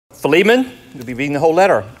Philemon, you'll be reading the whole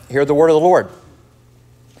letter. Hear the word of the Lord.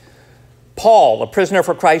 Paul, a prisoner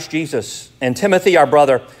for Christ Jesus, and Timothy, our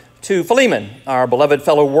brother, to Philemon, our beloved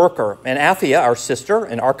fellow worker, and Apphia, our sister,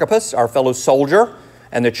 and Archippus, our fellow soldier,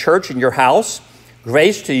 and the church in your house,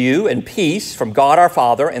 grace to you and peace from God our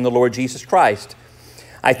Father and the Lord Jesus Christ.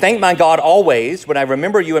 I thank my God always when I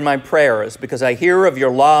remember you in my prayers, because I hear of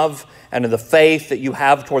your love and of the faith that you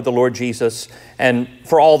have toward the Lord Jesus and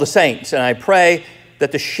for all the saints. And I pray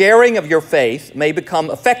that the sharing of your faith may become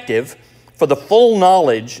effective for the full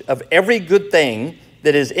knowledge of every good thing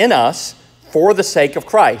that is in us for the sake of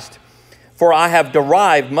Christ. For I have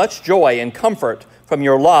derived much joy and comfort from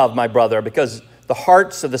your love, my brother, because the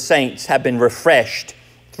hearts of the saints have been refreshed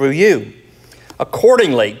through you.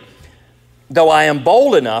 Accordingly, though I am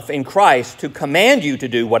bold enough in Christ to command you to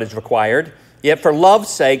do what is required, yet for love's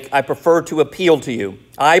sake I prefer to appeal to you.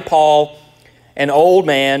 I, Paul, an old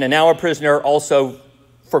man and now a prisoner also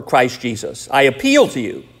for Christ Jesus. I appeal to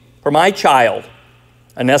you for my child,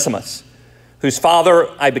 Onesimus, whose father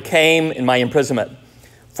I became in my imprisonment.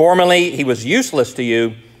 Formerly he was useless to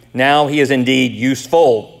you, now he is indeed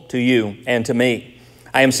useful to you and to me.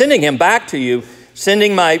 I am sending him back to you,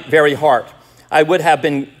 sending my very heart. I would have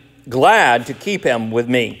been glad to keep him with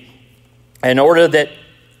me, in order that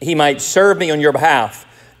he might serve me on your behalf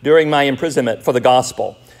during my imprisonment for the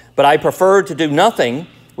gospel. But I preferred to do nothing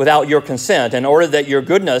without your consent, in order that your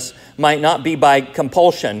goodness might not be by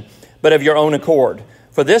compulsion, but of your own accord.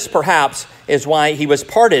 For this perhaps is why he was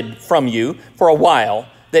parted from you for a while,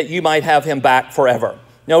 that you might have him back forever.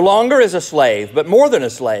 No longer as a slave, but more than a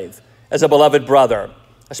slave, as a beloved brother,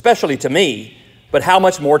 especially to me, but how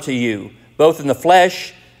much more to you, both in the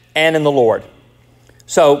flesh and in the Lord.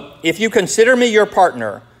 So if you consider me your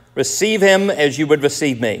partner, receive him as you would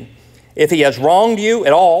receive me. If he has wronged you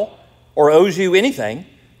at all or owes you anything,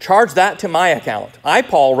 charge that to my account. I,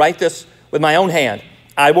 Paul, write this with my own hand.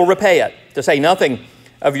 I will repay it, to say nothing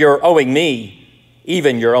of your owing me,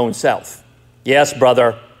 even your own self. Yes,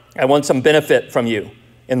 brother, I want some benefit from you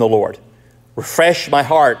in the Lord. Refresh my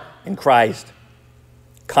heart in Christ.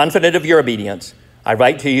 Confident of your obedience, I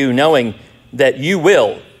write to you knowing that you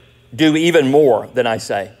will do even more than I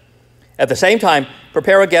say. At the same time,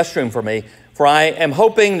 prepare a guest room for me, for I am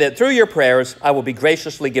hoping that through your prayers I will be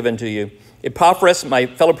graciously given to you. Epaphras, my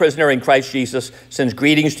fellow prisoner in Christ Jesus, sends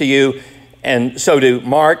greetings to you, and so do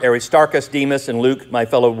Mark, Aristarchus, Demas, and Luke, my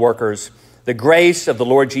fellow workers. The grace of the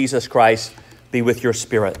Lord Jesus Christ be with your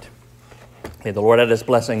spirit. May the Lord add his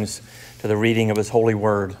blessings to the reading of his holy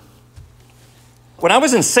word. When I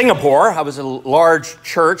was in Singapore, I was a large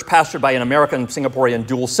church pastored by an American Singaporean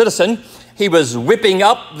dual citizen. He was whipping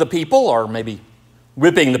up the people, or maybe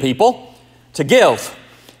whipping the people, to give.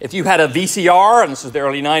 If you had a VCR, and this is the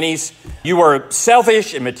early 90s, you were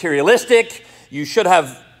selfish and materialistic. You should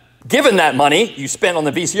have given that money you spent on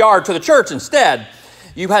the VCR to the church instead.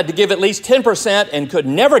 You had to give at least 10% and could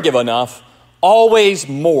never give enough, always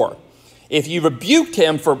more. If you rebuked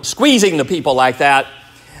him for squeezing the people like that,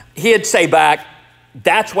 he'd say back,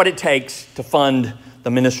 that's what it takes to fund the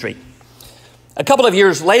ministry. A couple of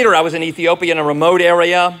years later, I was in Ethiopia in a remote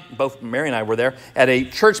area. Both Mary and I were there at a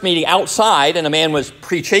church meeting outside, and a man was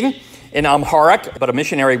preaching in Amharic, but a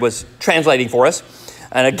missionary was translating for us.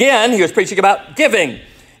 And again, he was preaching about giving,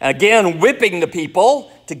 and again, whipping the people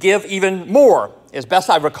to give even more. As best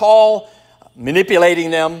I recall, manipulating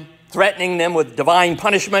them, threatening them with divine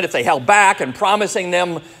punishment if they held back, and promising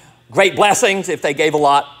them great blessings if they gave a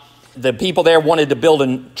lot. The people there wanted to build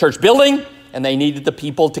a church building, and they needed the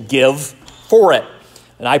people to give for it.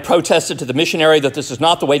 And I protested to the missionary that this is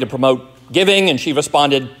not the way to promote giving, and she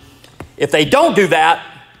responded, if they don't do that,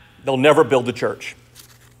 they'll never build the church.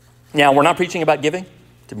 Now, we're not preaching about giving,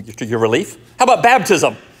 to your relief. How about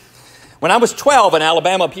baptism? When I was 12 in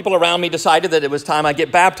Alabama, people around me decided that it was time I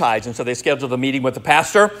get baptized, and so they scheduled a meeting with the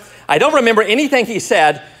pastor. I don't remember anything he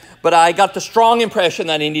said, but I got the strong impression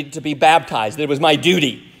that I needed to be baptized, that it was my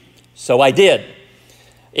duty. So I did.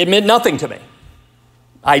 It meant nothing to me.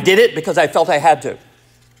 I did it because I felt I had to.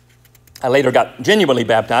 I later got genuinely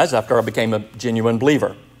baptized after I became a genuine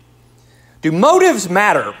believer. Do motives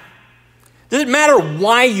matter? Does it matter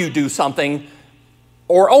why you do something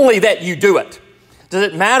or only that you do it? Does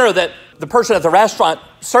it matter that the person at the restaurant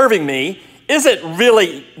serving me isn't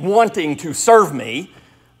really wanting to serve me,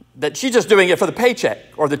 that she's just doing it for the paycheck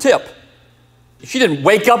or the tip? She didn't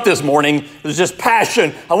wake up this morning with just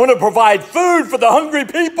passion. I want to provide food for the hungry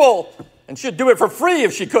people. And she'd do it for free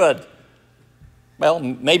if she could. Well,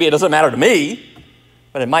 maybe it doesn't matter to me,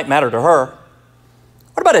 but it might matter to her.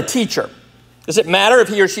 What about a teacher? Does it matter if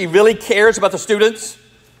he or she really cares about the students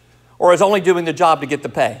or is only doing the job to get the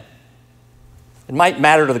pay? It might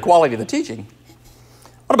matter to the quality of the teaching.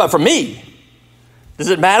 What about for me? Does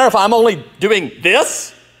it matter if I'm only doing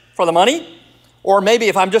this for the money? Or maybe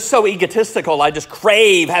if I'm just so egotistical, I just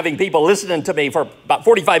crave having people listening to me for about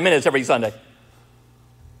 45 minutes every Sunday.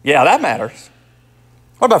 Yeah, that matters.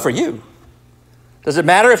 What about for you? Does it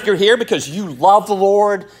matter if you're here because you love the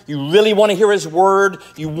Lord, you really want to hear His word,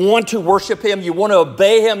 you want to worship Him, you want to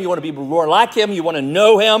obey Him, you want to be more like Him, you want to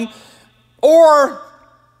know Him? Or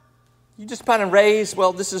you just kind of raise,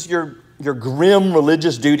 well, this is your grim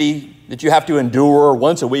religious duty that you have to endure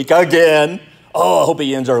once a week again. Oh, I hope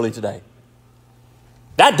he ends early today.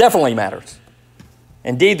 That definitely matters.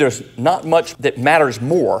 Indeed, there's not much that matters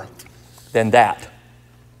more than that.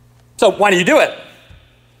 So why do you do it?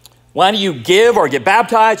 Why do you give or get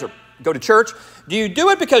baptized or go to church? Do you do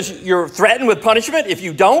it because you're threatened with punishment if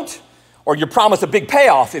you don't? Or you're promised a big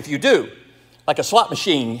payoff if you do? Like a slot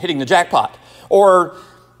machine hitting the jackpot. Or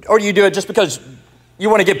do you do it just because you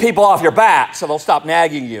want to get people off your back so they'll stop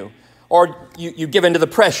nagging you? Or you give in to the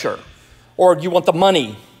pressure? Or you want the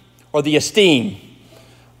money or the esteem?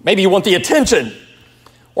 Maybe you want the attention.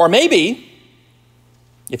 Or maybe,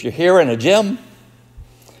 if you're here in a gym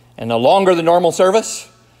and a longer than normal service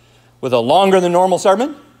with a longer than normal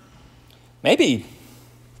sermon, maybe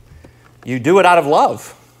you do it out of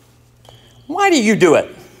love. Why do you do it?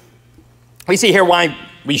 We see here why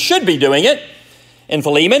we should be doing it in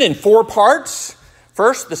Philemon in 4 parts.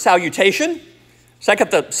 First, the salutation. Second,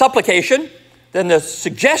 the supplication. Then the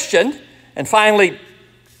suggestion. And finally,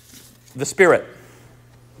 the Spirit.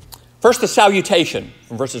 First, the salutation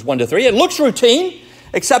from verses 1 to 3. It looks routine,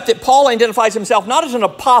 except that Paul identifies himself not as an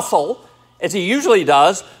apostle, as he usually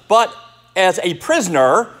does, but as a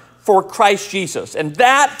prisoner for Christ Jesus. And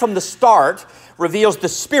that, from the start, reveals the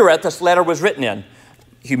spirit this letter was written in.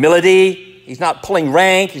 Humility. He's not pulling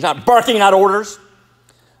rank. He's not barking out orders,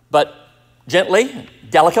 but gently,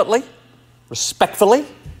 delicately, respectfully,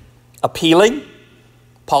 appealing.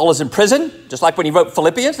 Paul is in prison, just like when he wrote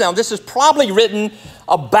Philippians. Now, this is probably written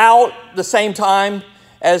about the same time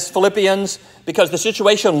as Philippians because the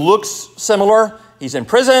situation looks similar. He's in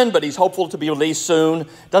prison, but he's hopeful to be released soon.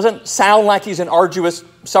 Doesn't sound like he's in arduous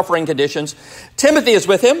suffering conditions. Timothy is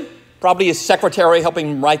with him, probably his secretary helping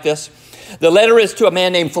him write this. The letter is to a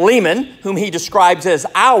man named Philemon, whom he describes as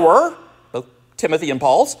our, both Timothy and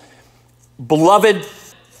Paul's, beloved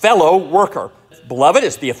fellow worker. Beloved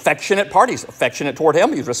is the affectionate part. He's affectionate toward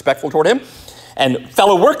him. He's respectful toward him. And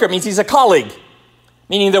fellow worker means he's a colleague,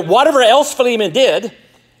 meaning that whatever else Philemon did,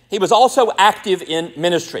 he was also active in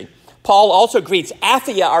ministry. Paul also greets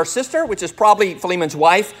Apphia, our sister, which is probably Philemon's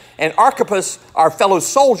wife, and Archippus, our fellow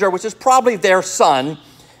soldier, which is probably their son,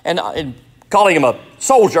 and calling him a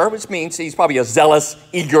soldier, which means he's probably a zealous,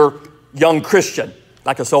 eager, young Christian,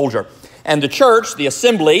 like a soldier. And the church, the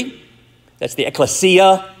assembly, that's the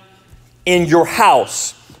ecclesia, in your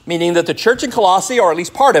house, meaning that the church in Colossae, or at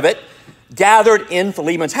least part of it, gathered in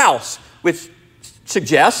Philemon's house, which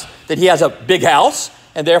suggests that he has a big house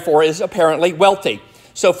and therefore is apparently wealthy.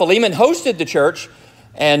 So Philemon hosted the church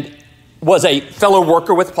and was a fellow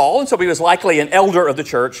worker with Paul, and so he was likely an elder of the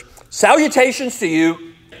church. Salutations to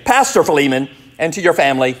you, Pastor Philemon, and to your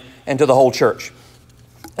family, and to the whole church.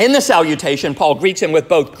 In the salutation, Paul greets him with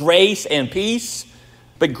both grace and peace,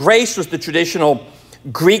 but grace was the traditional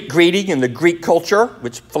Greek greeting in the Greek culture,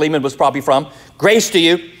 which Philemon was probably from. Grace to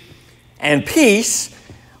you. And peace,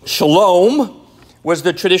 shalom, was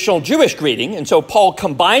the traditional Jewish greeting. And so Paul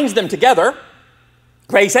combines them together,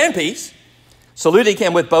 grace and peace, saluting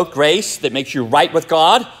him with both grace that makes you right with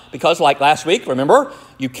God, because like last week, remember,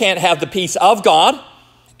 you can't have the peace of God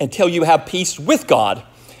until you have peace with God.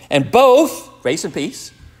 And both, grace and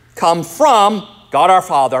peace, come from God our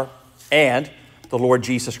Father and the Lord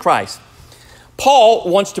Jesus Christ. Paul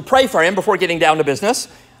wants to pray for him before getting down to business.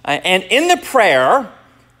 And in the prayer,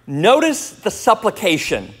 notice the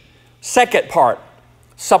supplication. Second part,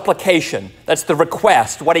 supplication. That's the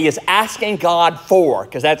request, what he is asking God for,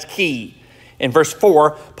 because that's key. In verse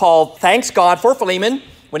 4, Paul thanks God for Philemon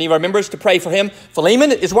when he remembers to pray for him.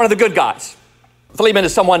 Philemon is one of the good guys. Philemon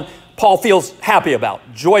is someone Paul feels happy about,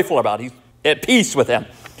 joyful about. He's at peace with him.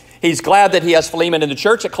 He's glad that he has Philemon in the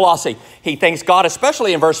church at Colossae. He thanks God,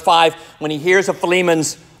 especially in verse 5, when he hears of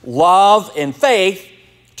Philemon's love and faith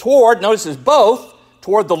toward, notices both,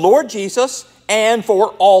 toward the Lord Jesus and for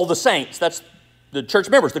all the saints. That's the church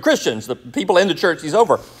members, the Christians, the people in the church he's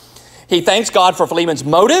over. He thanks God for Philemon's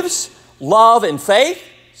motives, love and faith.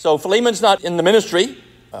 So Philemon's not in the ministry,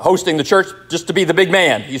 hosting the church just to be the big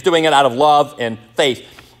man. He's doing it out of love and faith,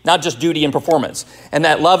 not just duty and performance. And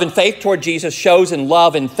that love and faith toward Jesus shows in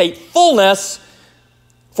love and faithfulness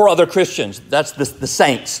for other Christians. That's the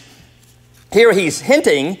saints. Here he's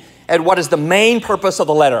hinting at what is the main purpose of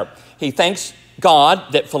the letter. He thanks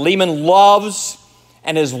God that Philemon loves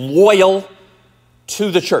and is loyal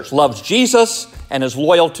to the church, loves Jesus and is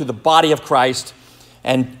loyal to the body of Christ,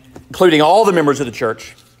 and including all the members of the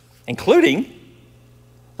church, including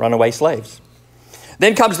runaway slaves.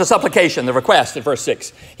 Then comes the supplication, the request in verse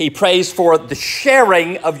 6. He prays for the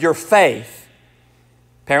sharing of your faith.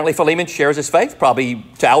 Apparently Philemon shares his faith, probably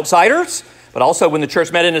to outsiders, but also when the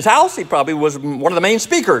church met in his house, he probably was one of the main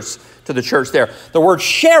speakers to the church there. The word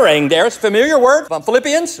sharing there is a familiar word from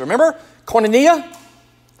Philippians, remember? Koinonia,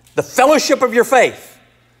 the fellowship of your faith.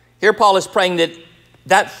 Here Paul is praying that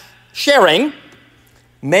that sharing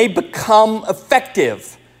may become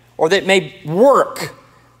effective, or that it may work,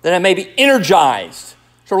 that it may be energized.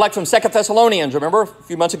 Sort of like from 2 Thessalonians, remember a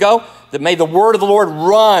few months ago? That may the word of the Lord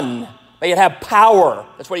run, may it have power.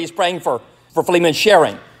 That's what he's praying for Philemon's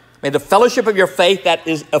sharing. May the fellowship of your faith, that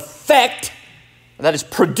is effect, that is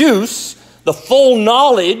produce the full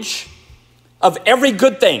knowledge of every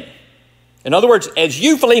good thing. In other words, as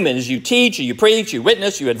you, Philemon, as you teach, you preach, you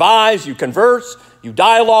witness, you advise, you converse, you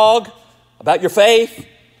dialogue about your faith,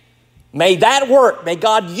 may that work, may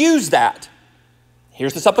God use that.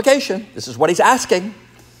 Here's the supplication. This is what he's asking,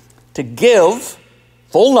 to give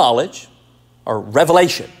full knowledge or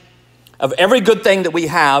revelation of every good thing that we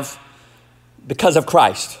have because of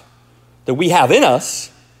Christ, that we have in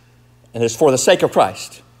us, and it's for the sake of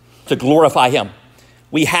Christ, to glorify him.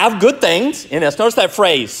 We have good things in us. Notice that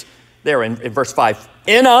phrase there in verse 5.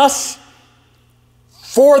 In us,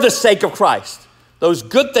 for the sake of Christ. Those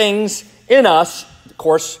good things in us, of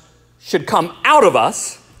course, should come out of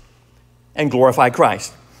us and glorify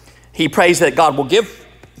Christ. He prays that God will give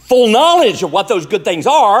full knowledge of what those good things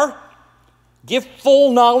are. Give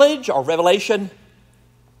full knowledge or revelation.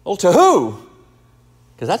 Well, to who?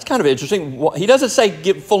 Because that's kind of interesting. He doesn't say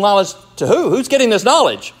give full knowledge to who. Who's getting this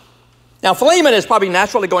knowledge? Now, Philemon is probably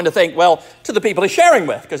naturally going to think, well, to the people he's sharing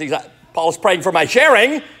with, because Paul's praying for my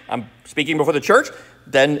sharing. I'm speaking before the church.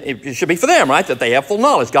 Then it should be for them, right? That they have full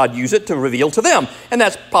knowledge. God used it to reveal to them. And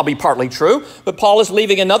that's probably partly true. But Paul is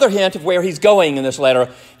leaving another hint of where he's going in this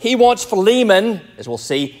letter. He wants Philemon, as we'll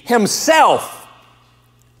see, himself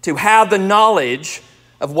to have the knowledge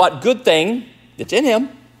of what good thing that's in him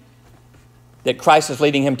that Christ is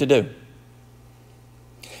leading him to do.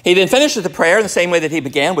 He then finishes the prayer in the same way that he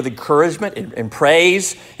began, with encouragement and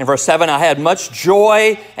praise. In verse 7, I had much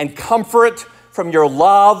joy and comfort from your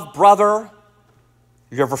love, brother.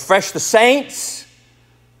 You have refreshed the saints,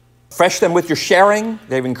 refreshed them with your sharing.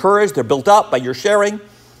 They've encouraged, they're built up by your sharing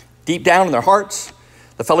deep down in their hearts.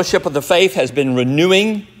 The fellowship of the faith has been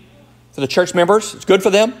renewing for the church members. It's good for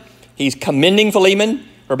them. He's commending Philemon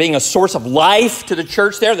for being a source of life to the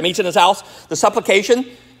church there that meets in his house. The supplication,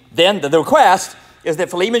 then, the request, is that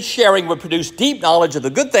Philemon's sharing would produce deep knowledge of the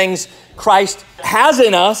good things Christ has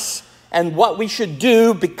in us and what we should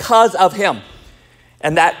do because of him.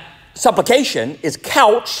 And that supplication is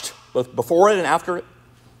couched, both before it and after it,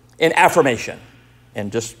 in affirmation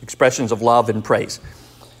and just expressions of love and praise.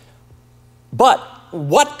 But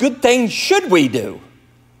what good thing should we do?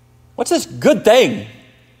 What's this good thing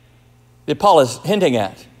that Paul is hinting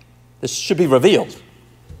at? This should be revealed.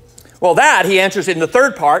 Well, that he answers in the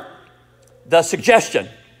third part, the suggestion,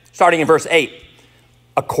 starting in verse 8.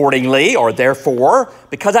 Accordingly, or therefore,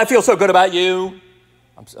 because I feel so good about you,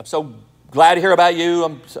 I'm so glad to hear about you,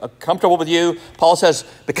 I'm so comfortable with you. Paul says,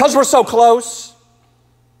 because we're so close,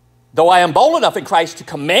 though I am bold enough in Christ to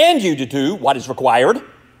command you to do what is required. In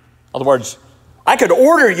other words, I could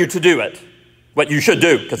order you to do it, what you should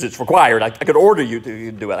do, because it's required. I could order you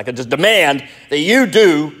to do it. I could just demand that you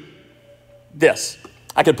do this.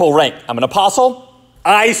 I could pull rank. I'm an apostle.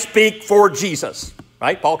 I speak for Jesus,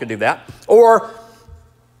 right? Paul could do that. Or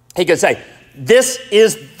he could say, this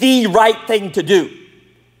is the right thing to do.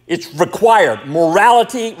 It's required.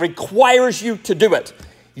 Morality requires you to do it.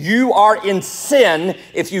 You are in sin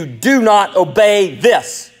if you do not obey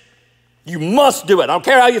this. You must do it. I don't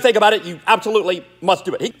care how you think about it. You absolutely must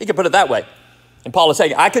do it. He could put it that way. And Paul is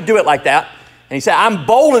saying, I could do it like that. And he said, I'm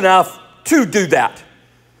bold enough to do that.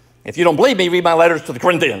 If you don't believe me, read my letters to the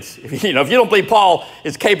Corinthians. If you don't believe Paul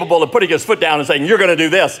is capable of putting his foot down and saying, you're going to do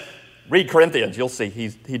this, read Corinthians. You'll see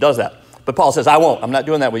he does that. But Paul says, I won't. I'm not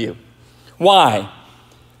doing that with you. Why?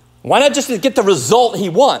 Why not just get the result he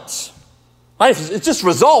wants? Right? If it's just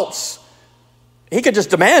results, he could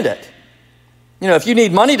just demand it. If you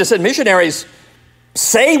need money to send missionaries,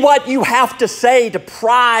 say what you have to say to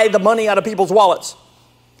pry the money out of people's wallets.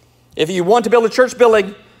 If you want to build a church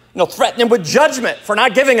building, threaten them with judgment for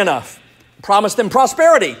not giving enough. Promise them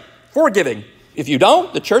prosperity for giving. If you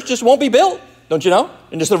don't, the church just won't be built. don't you know?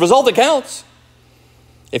 And it's the result that counts.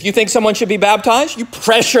 If you think someone should be baptized, you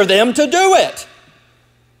pressure them to do it.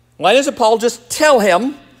 Why doesn't Paul just tell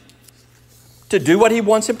him to do what he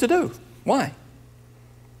wants him to do? Why?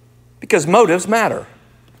 Because motives matter.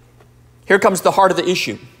 Here comes the heart of the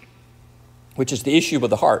issue, which is the issue of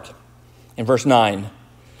the heart. In verse 9,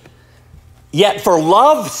 yet for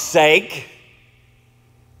love's sake,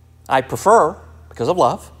 I prefer, because of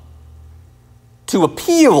love, to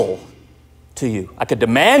appeal to you. I could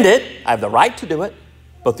demand it. I have the right to do it,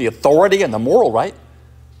 both the authority and the moral right.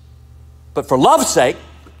 But for love's sake,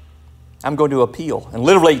 I'm going to appeal. And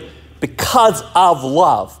literally, because of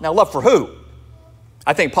love. Now, love for who?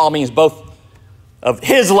 I think Paul means both of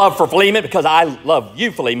his love for Philemon, because I love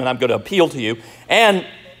you, Philemon, I'm going to appeal to you, and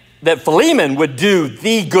that Philemon would do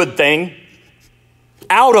the good thing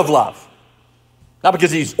out of love. Not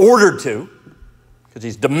because he's ordered to, because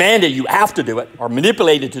he's demanded you have to do it, or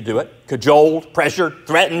manipulated to do it, cajoled, pressured,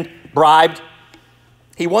 threatened, bribed.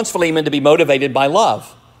 He wants Philemon to be motivated by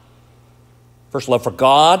love. First, love for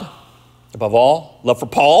God, above all. Love for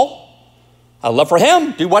Paul. Love for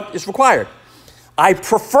him. Do what is required. I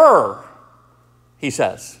prefer, he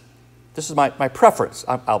says. This is my preference.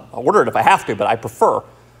 I'll order it if I have to, but I prefer.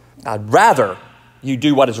 I'd rather you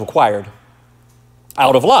do what is required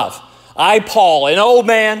out of love. I, Paul, an old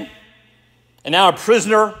man, and now a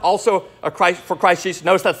prisoner, also for Christ Jesus.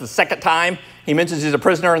 Notice that's the second time he mentions he's a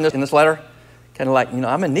prisoner in this letter. Kind of like,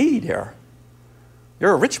 I'm in need here.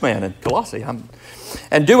 You're a rich man in Colossae.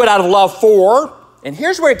 And do it out of love for, and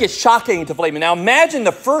here's where it gets shocking to Philemon. Now imagine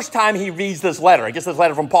the first time he reads this letter. He gets this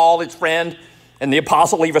letter from Paul, his friend, and the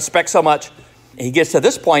apostle he respects so much. He gets to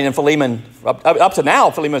this point, and Philemon, up to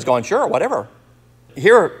now, Philemon's going, sure, whatever.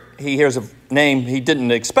 Here he hears a name he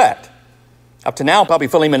didn't expect. Up to now, probably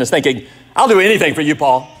Philemon is thinking, I'll do anything for you,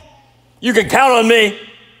 Paul. You can count on me.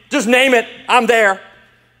 Just name it. I'm there.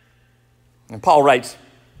 And Paul writes,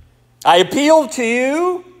 I appeal to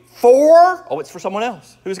you for, it's for someone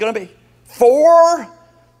else. Who's going to be? For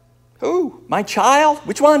who? My child?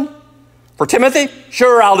 Which one? For Timothy?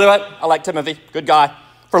 Sure, I'll do it. I like Timothy. Good guy.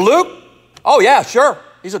 For Luke? Oh, yeah, sure.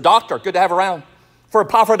 He's a doctor. Good to have around. For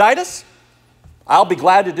Epaphroditus? I'll be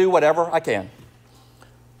glad to do whatever I can.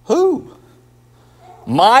 Who?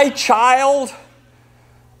 My child,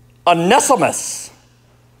 Onesimus.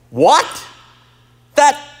 What?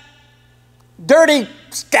 That dirty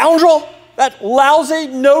scoundrel? That lousy,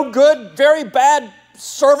 no good, very bad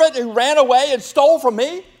servant who ran away and stole from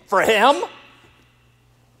me? For him?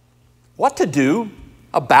 What to do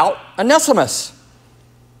about Onesimus?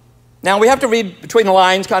 Now, we have to read between the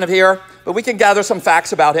lines kind of here, but we can gather some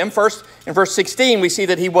facts about him. First, in verse 16, we see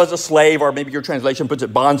that he was a slave, or maybe your translation puts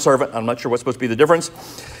it bondservant. I'm not sure what's supposed to be the difference.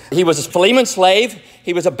 He was a Philemon's slave.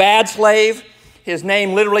 He was a bad slave. His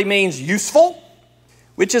name literally means useful,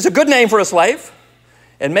 which is a good name for a slave.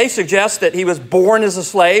 It may suggest that he was born as a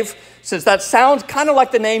slave, since that sounds kind of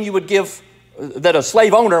like the name you would give, that a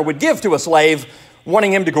slave owner would give to a slave,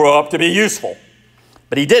 wanting him to grow up to be useful.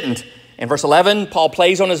 But he didn't. In verse 11, Paul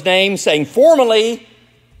plays on his name, saying, formerly,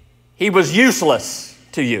 he was useless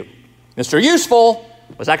to you. Mr. Useful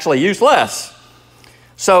was actually useless.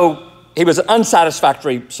 So he was an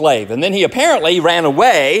unsatisfactory slave. And then he apparently ran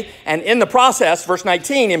away, and in the process, verse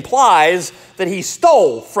 19 implies that he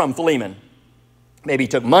stole from Philemon. Maybe he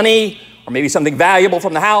took money, or maybe something valuable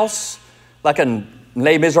from the house, like a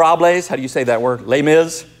les miserables. How do you say that word? Les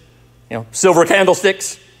mis? Silver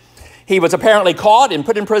candlesticks. He was apparently caught and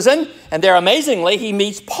put in prison, and there, amazingly, he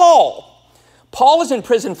meets Paul. Paul is in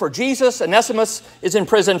prison for Jesus. Onesimus is in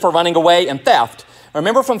prison for running away and theft.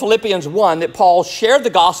 Remember from Philippians 1 that Paul shared the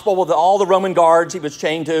gospel with all the Roman guards he was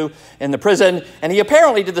chained to in the prison, and he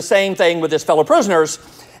apparently did the same thing with his fellow prisoners.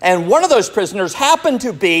 And one of those prisoners happened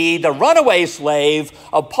to be the runaway slave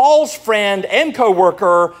of Paul's friend and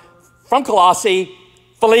co-worker from Colossae,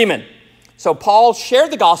 Philemon. So Paul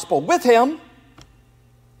shared the gospel with him,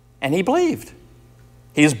 and he believed.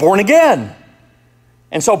 He is born again.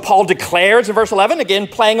 And so Paul declares in verse 11, again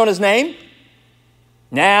playing on his name,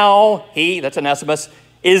 now he, that's Onesimus,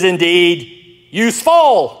 is indeed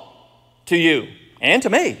useful to you and to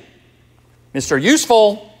me. Mr.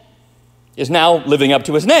 Useful is now living up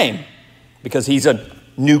to his name because he's a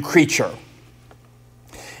new creature.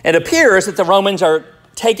 It appears that the Romans are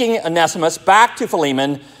taking Onesimus back to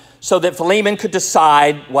Philemon so that Philemon could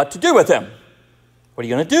decide what to do with him. What are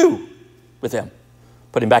you going to do with him?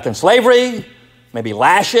 Put him back in slavery? Maybe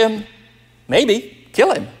lash him? Maybe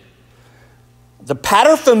kill him. The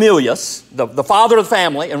paterfamilias, the father of the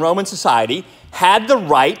family in Roman society, had the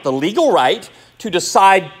right, the legal right, to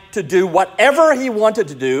decide to do whatever he wanted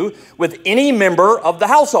to do with any member of the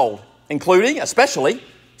household, including, especially,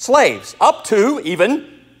 slaves, up to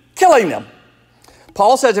even killing them.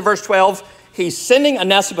 Paul says in verse 12, he's sending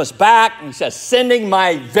Onesimus back, and he says, sending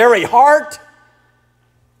my very heart,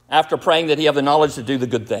 after praying that he have the knowledge to do the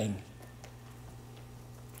good thing.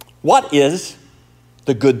 What is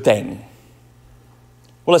the good thing?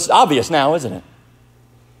 Well, it's obvious now, isn't it?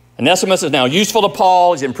 Onesimus is now useful to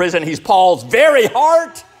Paul. He's in prison. He's Paul's very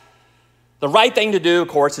heart. The right thing to do, of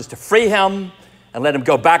course, is to free him and let him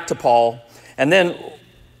go back to Paul. And then,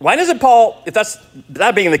 why doesn't Paul, if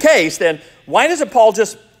that being the case, then why doesn't Paul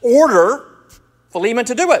just order Philemon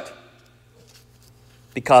to do it?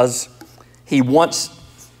 Because he wants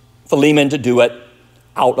Philemon to do it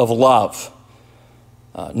out of love.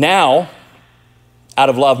 Now, out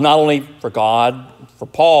of love not only for God, for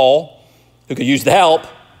Paul, who could use the help,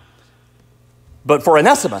 but for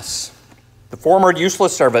Onesimus, the former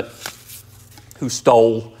useless servant who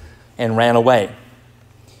stole and ran away.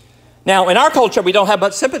 Now, in our culture, we don't have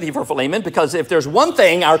much sympathy for Philemon, because if there's one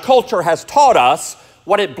thing our culture has taught us,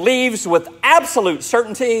 what it believes with absolute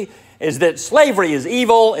certainty is that slavery is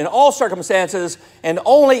evil in all circumstances, and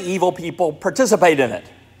only evil people participate in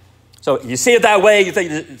it. So you see it that way, you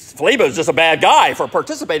think Philemon is just a bad guy for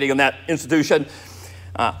participating in that institution.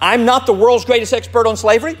 I'm not the world's greatest expert on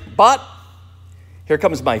slavery, but here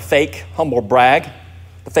comes my fake, humble brag.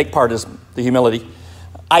 The fake part is the humility.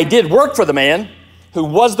 I did work for the man who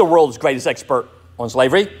was the world's greatest expert on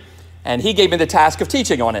slavery, and he gave me the task of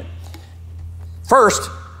teaching on it. First,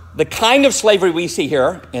 the kind of slavery we see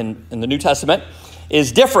here in the New Testament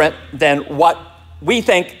is different than what we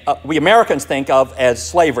Americans think of as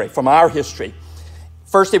slavery from our history.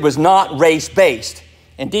 First, it was not race-based.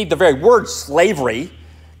 Indeed, the very word slavery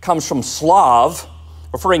comes from Slav,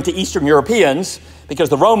 referring to Eastern Europeans, because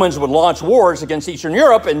the Romans would launch wars against Eastern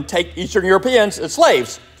Europe and take Eastern Europeans as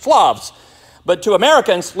slaves, Slavs. But to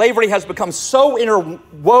Americans, slavery has become so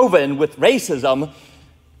interwoven with racism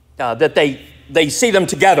that they see them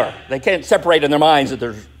together. They can't separate in their minds that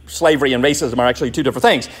there's slavery and racism are actually two different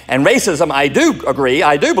things. And racism, I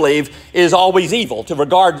do believe, is always evil. To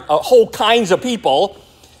regard whole kinds of people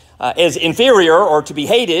as inferior or to be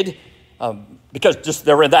hated because just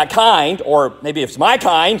they're that kind, or maybe if it's my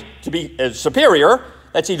kind, to be as superior,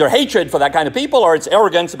 that's either hatred for that kind of people or it's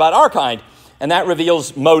arrogance about our kind. And that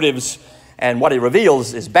reveals motives, and what it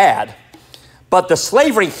reveals is bad. But the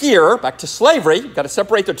slavery here, back to slavery, you've got to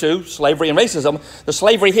separate the two, slavery and racism. The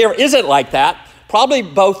slavery here isn't like that. Probably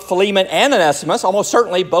both Philemon and Onesimus, almost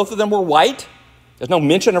certainly both of them were white. There's no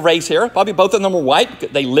mention of race here. Probably both of them were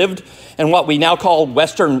white. They lived in what we now call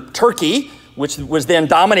Western Turkey, which was then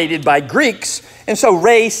dominated by Greeks. And so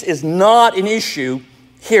race is not an issue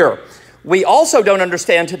here. We also don't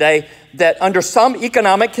understand today that under some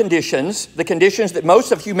economic conditions, the conditions that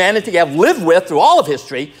most of humanity have lived with through all of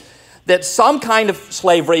history, that some kind of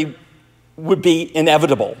slavery would be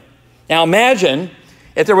inevitable. Now imagine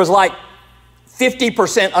if there was like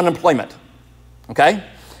 50% unemployment, okay?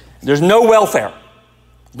 There's no welfare,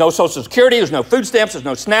 no Social Security, there's no food stamps, there's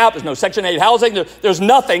no SNAP, there's no Section 8 housing, there's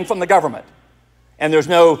nothing from the government. And there's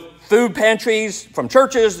no food pantries from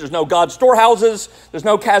churches, there's no God's storehouses, there's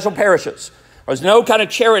no casual parishes, there's no kind of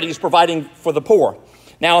charities providing for the poor.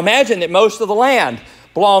 Now imagine that most of the land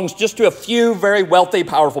belongs just to a few very wealthy,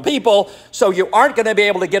 powerful people, so you aren't going to be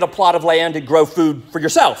able to get a plot of land and grow food for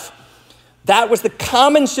yourself. That was the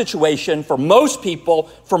common situation for most people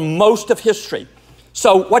for most of history.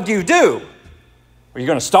 So what do? Well, you're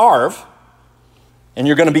going to starve, and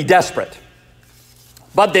you're going to be desperate.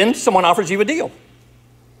 But then someone offers you a deal.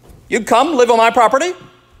 You come live on my property.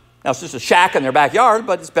 Now, it's just a shack in their backyard,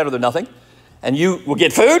 but it's better than nothing. And you will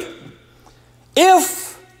get food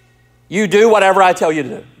if you do whatever I tell you to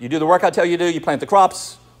do. You do the work I tell you to do, you plant the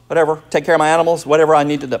crops, whatever, take care of my animals, whatever I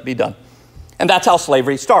need to be done. And that's how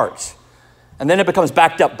slavery starts. And then it becomes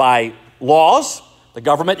backed up by laws. The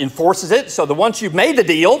government enforces it, so that once you've made the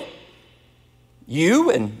deal,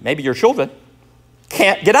 you and maybe your children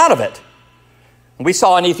can't get out of it. And we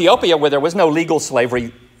saw in Ethiopia where there was no legal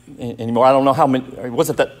slavery anymore. I don't know how many, it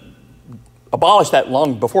wasn't that abolished that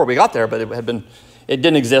long before we got there, but it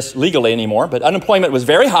didn't exist legally anymore. But unemployment was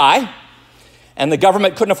very high, and the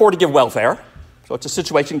government couldn't afford to give welfare. So it's a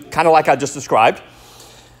situation kind of like I just described.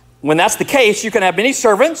 When that's the case, you can have many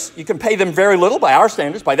servants. You can pay them very little by our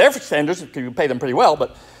standards. By their standards, you can pay them pretty well,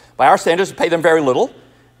 but by our standards, you pay them very little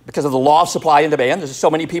because of the law of supply and demand. There's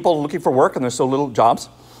so many people looking for work, and there's so little jobs.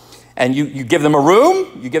 And you give them a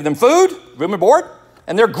room, you give them food, room and board,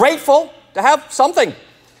 and they're grateful to have something.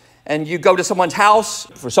 And you go to someone's house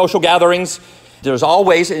for social gatherings. There's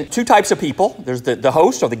always two types of people. There's the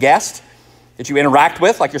host or the guest. that you interact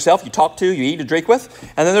with, like yourself, you talk to, you eat and drink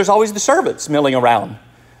with. And then there's always the servants milling around,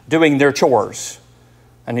 doing their chores.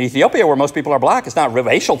 And in Ethiopia, where most people are black, it's not a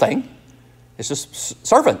racial thing. It's just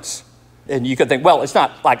servants. And you could think, well, it's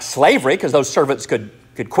not like slavery, because those servants could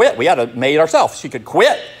quit. We had a maid ourselves. She could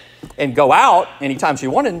quit and go out anytime she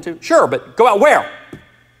wanted to. Sure, but go out where?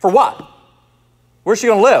 For what? Where's she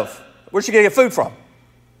going to live? Where's she going to get food from?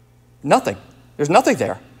 Nothing. There's nothing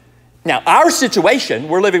there. Now, our situation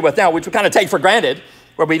we're living with now, which we kind of take for granted,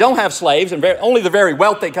 where we don't have slaves and only the very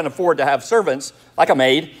wealthy can afford to have servants, like a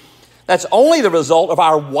maid, that's only the result of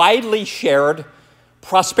our widely shared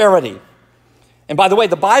prosperity. And by the way,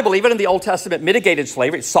 the Bible, even in the Old Testament, mitigated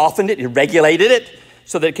slavery. It softened it, it regulated it,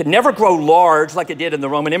 so that it could never grow large like it did in the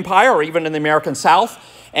Roman Empire or even in the American South.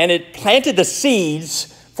 And it planted the seeds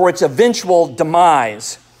for its eventual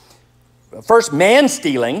demise. First,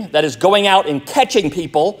 man-stealing, that is going out and catching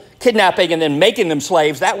people, kidnapping and then making them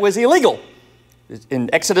slaves, that was illegal in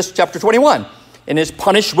Exodus chapter 21, and is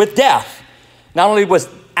punished with death. Not only was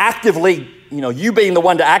actively, you being the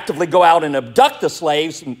one to actively go out and abduct the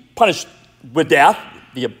slaves and punished with death,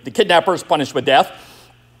 the kidnappers punished with death.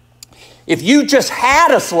 If you just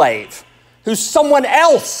had a slave who someone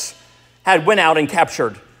else had went out and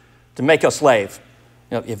captured to make a slave,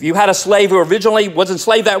 if you had a slave who originally wasn't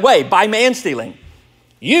enslaved that way, by man-stealing,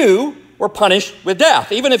 you were punished with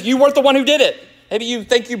death, even if you weren't the one who did it. Maybe you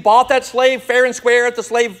think you bought that slave fair and square at the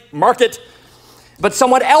slave market, but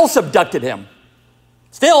someone else abducted him.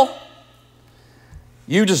 Still,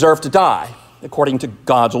 you deserve to die according to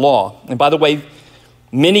God's law. And by the way,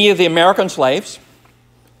 many of the American slaves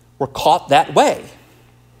were caught that way.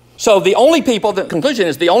 So the conclusion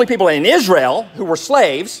is the only people in Israel who were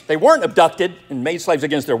slaves, they weren't abducted and made slaves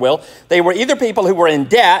against their will. They were either people who were in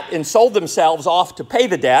debt and sold themselves off to pay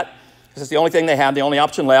the debt, because it's the only thing they had, the only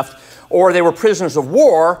option left, or they were prisoners of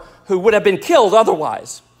war who would have been killed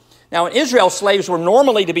otherwise. Now in Israel, slaves were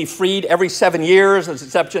normally to be freed every 7 years, as an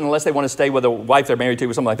exception, unless they want to stay with a wife they're married to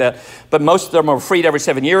or something like that. But most of them were freed every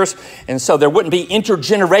 7 years, and so there wouldn't be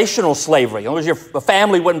intergenerational slavery. In other words, your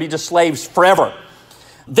family wouldn't be just slaves forever.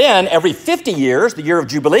 Then, every 50 years, the year of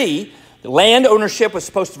Jubilee, the land ownership was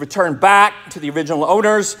supposed to return back to the original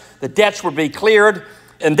owners, the debts would be cleared,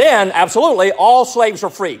 and then, absolutely, all slaves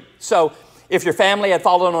were free. So, if your family had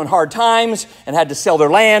fallen on hard times and had to sell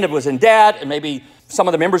their land, it was in debt, and maybe some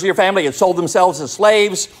of the members of your family had sold themselves as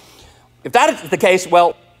slaves, if that is the case,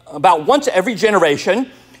 well, about once every generation,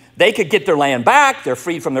 they could get their land back, they're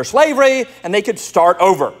freed from their slavery, and they could start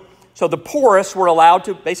over. So the poorest were allowed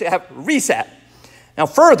to basically have reset. Now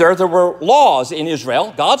further, there were laws in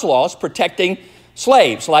Israel, God's laws, protecting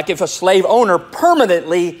slaves. Like if a slave owner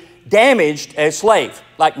permanently damaged a slave,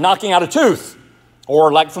 like knocking out a tooth,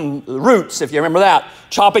 or like from the roots, if you remember that,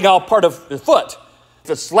 chopping off part of the foot. If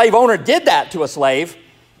a slave owner did that to a slave,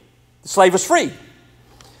 the slave was free.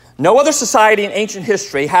 No other society in ancient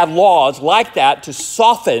history had laws like that to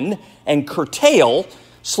soften and curtail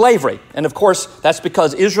slavery. And of course, that's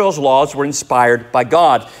because Israel's laws were inspired by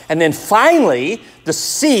God. And then finally, the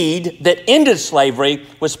seed that ended slavery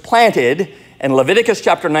was planted in Leviticus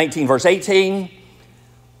chapter 19, verse 18.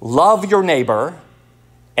 Love your neighbor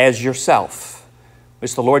as yourself,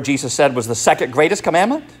 which the Lord Jesus said was the second greatest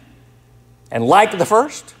commandment. And like the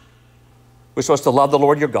first, we're supposed to love the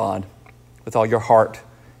Lord your God with all your heart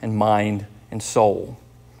and mind and soul.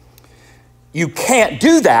 You can't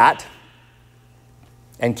do that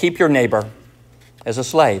and keep your neighbor as a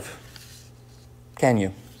slave, can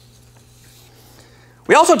you?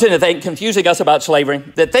 We also tend to think, confusing us about slavery,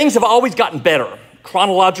 that things have always gotten better,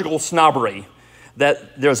 chronological snobbery,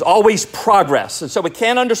 that there's always progress. And so we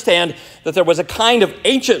can't understand that there was a kind of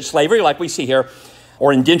ancient slavery, like we see here,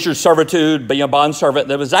 or indentured servitude, being a bondservant,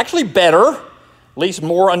 that was actually better, at least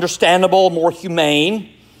more understandable, more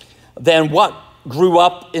humane than what grew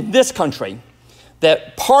up in this country.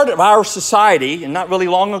 That part of our society, and not really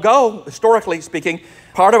long ago, historically speaking,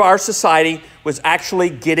 part of our society was actually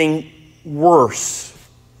getting worse.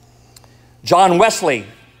 John Wesley,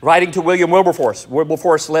 writing to William Wilberforce.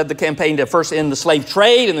 Wilberforce led the campaign to first end the slave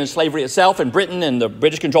trade and then slavery itself in Britain and the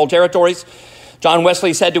British-controlled territories. John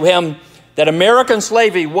Wesley said to him that American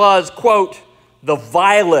slavery was, quote, the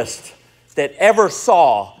vilest that ever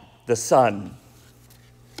saw the sun.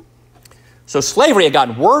 So slavery had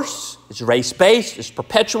gotten worse. It's race-based. It's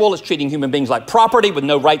perpetual. It's treating human beings like property with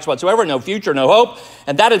no rights whatsoever, no future, no hope.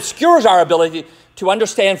 And that obscures our ability to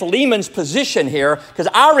understand Philemon's position here, because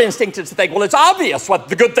our instinct is to think, well, it's obvious what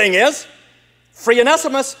the good thing is. Free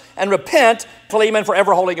Onesimus and repent, Philemon, for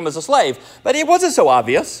ever holding him as a slave. But it wasn't so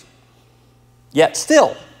obvious. Yet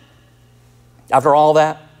still, after all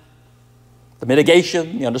that, The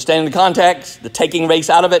mitigation, the understanding the context, the taking race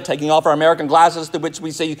out of it, taking off our American glasses through which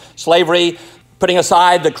we see slavery, putting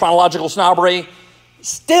aside the chronological snobbery.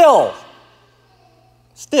 Still,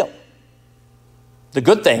 the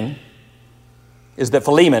good thing is that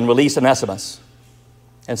Philemon released Onesimus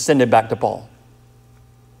and send him back to Paul.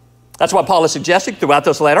 That's what Paul is suggesting throughout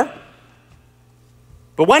this letter.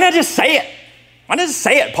 But why not just say it? Why not just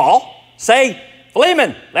say it, Paul? Say,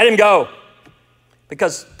 Philemon, let him go.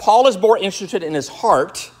 Because Paul is more interested in his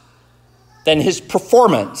heart than his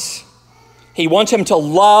performance. He wants him to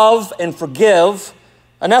love and forgive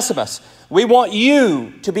Onesimus. We want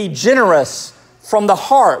you to be generous from the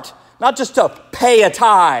heart, not just to pay a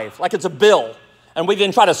tithe like it's a bill, and we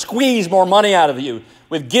then try to squeeze more money out of you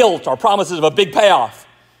with guilt or promises of a big payoff.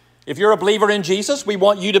 If you're a believer in Jesus, we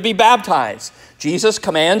want you to be baptized. Jesus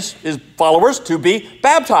commands his followers to be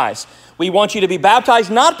baptized. We want you to be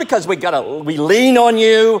baptized not because we lean on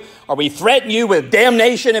you, or we threaten you with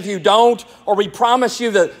damnation if you don't, or we promise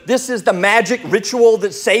you that this is the magic ritual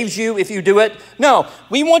that saves you if you do it. No,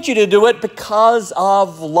 we want you to do it because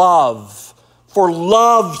of love, for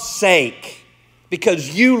love's sake,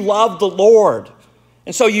 because you love the Lord.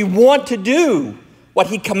 And so you want to do what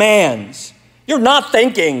he commands. You're not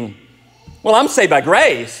thinking, well, I'm saved by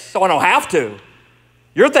grace, so I don't have to.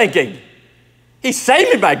 You're thinking, he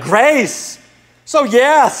saved me by grace, so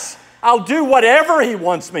yes, I'll do whatever he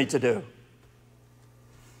wants me to do.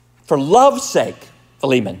 For love's sake,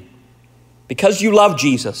 Philemon, because you love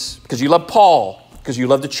Jesus, because you love Paul, because you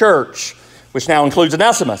love the church, which now includes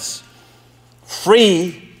Onesimus,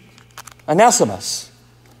 free Onesimus.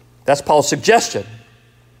 That's Paul's suggestion.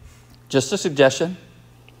 Just a suggestion,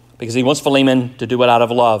 because he wants Philemon to do it out of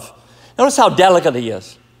love. Notice how delicate he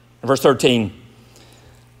is. In verse 13,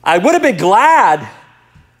 I would have been glad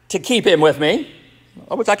to keep him with me.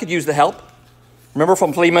 I wish I could use the help. Remember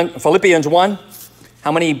from Philippians 1,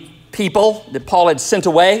 how many people that Paul had sent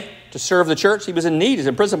away to serve the church? He was in need. He's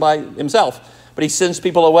in prison by himself. But he sends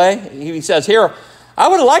people away. He says here, I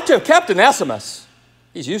would have liked to have kept Onesimus.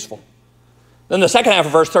 He's useful. Then the second half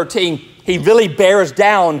of verse 13, he really bears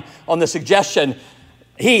down on the suggestion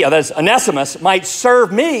that's Onesimus, might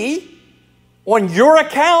serve me on your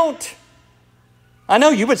account. I know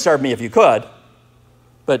you would serve me if you could,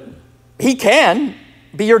 but he can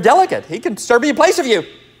be your delegate. He can serve me in place of you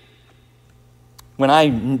when I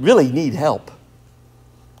really need help.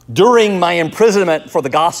 During my imprisonment for the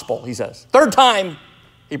gospel, he says. Third time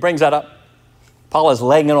he brings that up. Paul is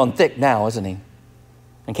laying it on thick now, isn't he?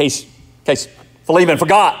 In case Philemon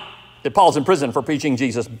forgot that Paul's in prison for preaching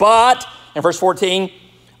Jesus. But, in verse 14,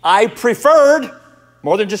 I preferred,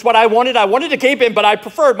 more than just what I wanted to keep him, but I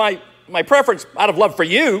preferred my preference out of love for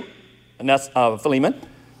you, and that's Philemon,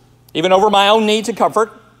 even over my own needs and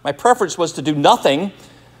comfort. My preference was to do nothing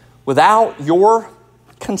without your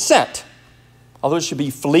consent. Although it should be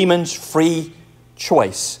Philemon's free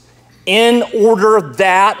choice. In order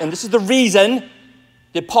that, and this is the reason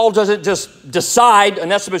that Paul doesn't just decide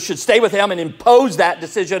Onesimus should stay with him and impose that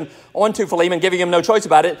decision onto Philemon, giving him no choice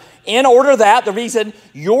about it. In order that, the reason,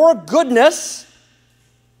 your goodness,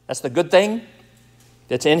 that's the good thing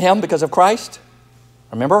that's in him because of Christ.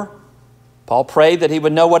 Remember, Paul prayed that he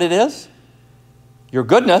would know what it is. Your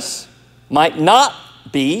goodness might not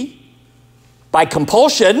be by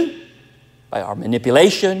compulsion, by our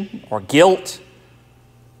manipulation or guilt,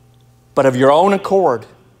 but of your own accord.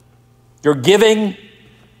 Your giving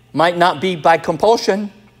might not be by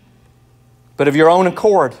compulsion, but of your own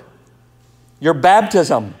accord. Your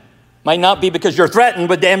baptism might not be because you're threatened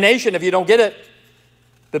with damnation if you don't get it,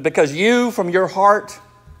 but because you, from your heart,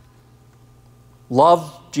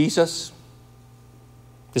 love Jesus.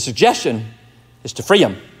 The suggestion is to free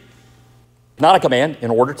him, not a command,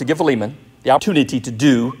 in order to give Philemon the opportunity to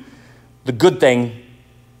do the good thing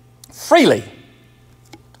freely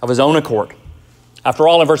of his own accord. After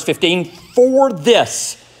all, in verse 15, for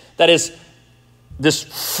this, that is, this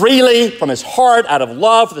freely from his heart, out of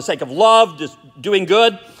love, for the sake of love, just doing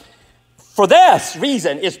good, for this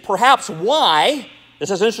reason is perhaps why,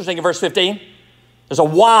 this is interesting in verse 15, there's a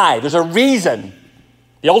why, there's a reason,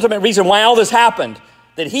 the ultimate reason why all this happened,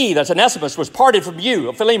 that he, that's Onesimus, was parted from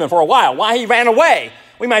you, Philemon, for a while, why he ran away.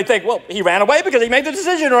 We might think, well, he ran away because he made the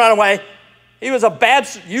decision to run away. He was a bad,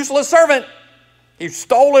 useless servant. He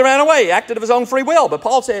stole and ran away. He acted of his own free will. But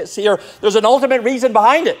Paul says here, there's an ultimate reason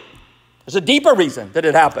behind it. There's a deeper reason that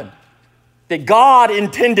it happened. That God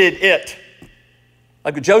intended it.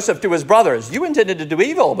 Like Joseph to his brothers. You intended to do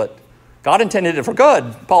evil, but God intended it for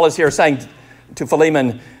good. Paul is here saying to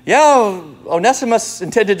Philemon, yeah, Onesimus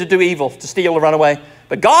intended to do evil, to steal and run away.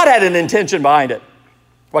 But God had an intention behind it.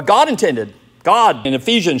 What God intended God, in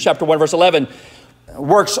Ephesians chapter 1, verse 11,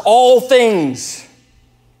 works all things,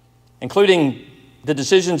 including the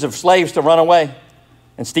decisions of slaves to run away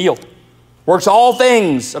and steal. Works all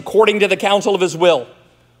things according to the counsel of his will.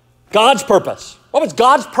 God's purpose. What was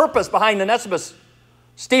God's purpose behind Onesimus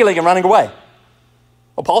stealing and running away?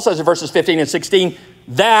 Well, Paul says in verses 15 and 16,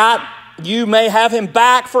 that you may have him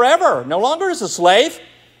back forever, no longer as a slave,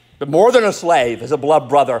 but more than a slave, as a beloved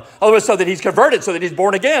brother. Otherwise, so that he's converted, so that he's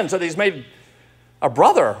born again, so that he's made a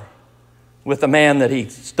brother with the man that he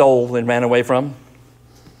stole and ran away from.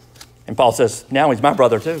 And Paul says, now he's my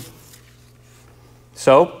brother too.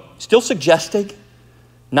 So, still suggesting,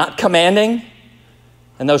 not commanding,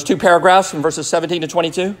 in those two paragraphs from verses 17 to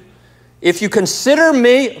 22. If you consider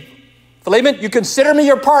me, Philemon, you consider me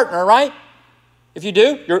your partner, right? If you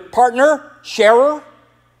do, your partner, sharer,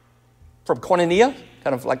 from koinonia,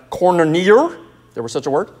 kind of like corneneer, if there was such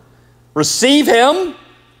a word. Receive him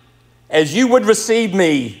as you would receive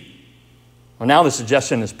me. Well, now the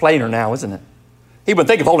suggestion is plainer now, isn't it? He would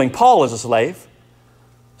think of holding Paul as a slave.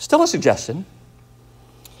 Still a suggestion.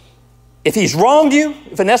 If he's wronged you,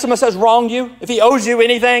 if Onesimus has wronged you, if he owes you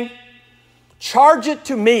anything, charge it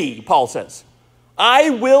to me, Paul says.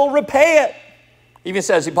 I will repay it. He even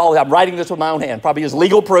says, Paul, I'm writing this with my own hand. Probably his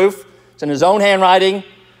legal proof. It's in his own handwriting.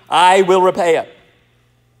 I will repay it.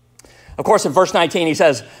 Of course, in verse 19, he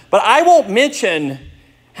says, but I won't mention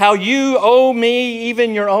how you owe me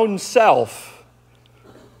even your own self,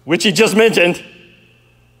 which he just mentioned,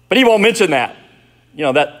 but he won't mention that. You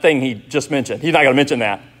know, that thing he just mentioned. He's not going to mention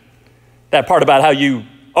that. That part about how you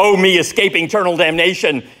owe me escaping eternal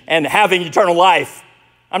damnation and having eternal life.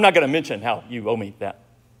 I'm not going to mention how you owe me that,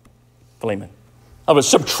 Philemon. I would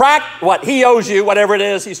subtract what he owes you, whatever it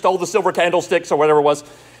is. He stole the silver candlesticks or whatever it was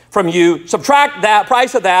from you. Subtract that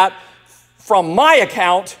price of that from my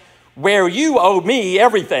account where you owe me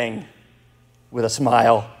everything, with a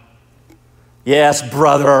smile. Yes,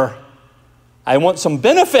 brother, I want some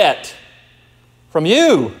benefit from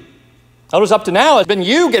you. Notice up to now, it's been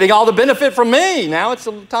you getting all the benefit from me. Now it's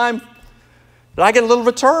the time that I get a little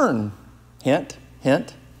return. Hint,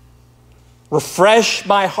 hint. Refresh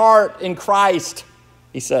my heart in Christ,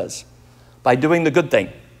 he says, by doing the good thing.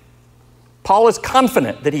 Paul is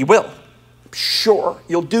confident that he will. Sure,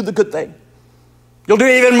 you'll do the good thing. You'll do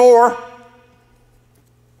even more.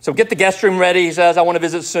 So get the guest room ready, he says. I want to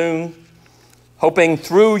visit soon. Hoping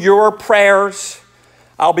through your prayers,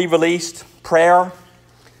 I'll be released. Prayer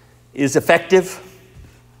is effective.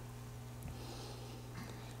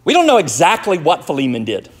 We don't know exactly what Philemon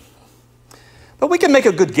did, but we can make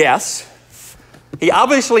a good guess. He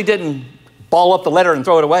obviously didn't ball up the letter and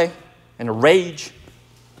throw it away in a rage.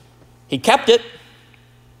 He kept it,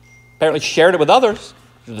 apparently shared it with others.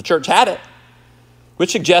 The church had it,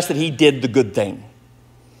 which suggests that he did the good thing.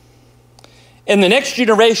 In the next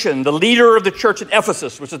generation, the leader of the church in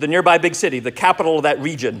Ephesus, which is the nearby big city, the capital of that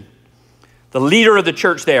region, the leader of the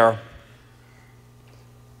church there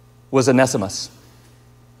was Onesimus.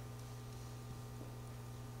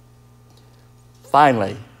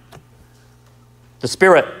 Finally, the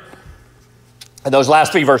Spirit in those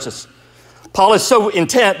last three verses. Paul is so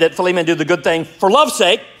intent that Philemon do the good thing. For love's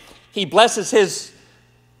sake, he blesses his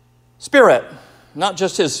spirit, not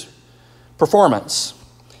just his performance.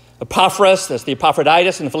 Epaphras, that's the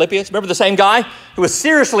Epaphroditus in the Philippians. Remember the same guy who was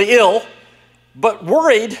seriously ill, but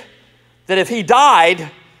worried that if he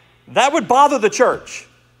died, that would bother the church.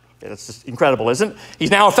 That's just incredible, isn't it?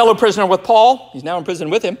 He's now a fellow prisoner with Paul. He's now in prison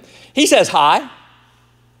with him. He says hi,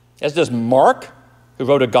 as does Mark, who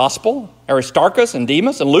wrote a gospel, Aristarchus and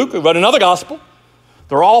Demas, and Luke, who wrote another gospel.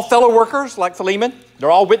 They're all fellow workers like Philemon.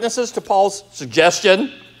 They're all witnesses to Paul's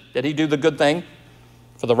suggestion that he do the good thing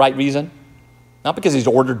for the right reason. Not because he's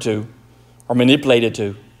ordered to or manipulated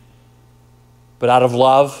to, but out of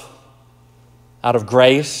love, out of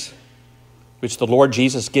grace, which the Lord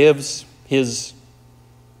Jesus gives his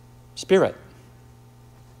Spirit.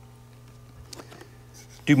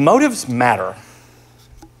 Do motives matter?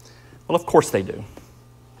 Well, of course they do.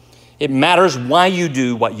 It matters why you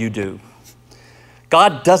do what you do.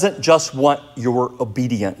 God doesn't just want your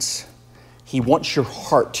obedience. He wants your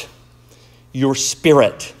heart, your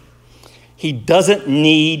spirit. He doesn't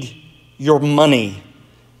need your money.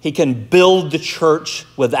 He can build the church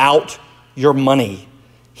without your money.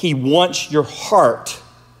 He wants your heart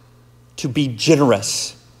to be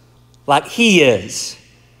generous, like he is,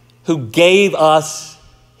 who gave us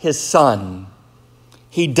his son.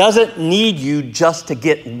 He doesn't need you just to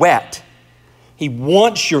get wet. He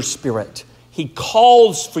wants your spirit. He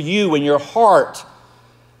calls for you in your heart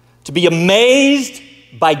to be amazed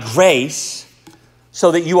by grace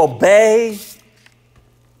so that you obey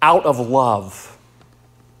out of love.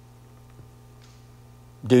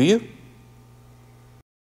 Do you?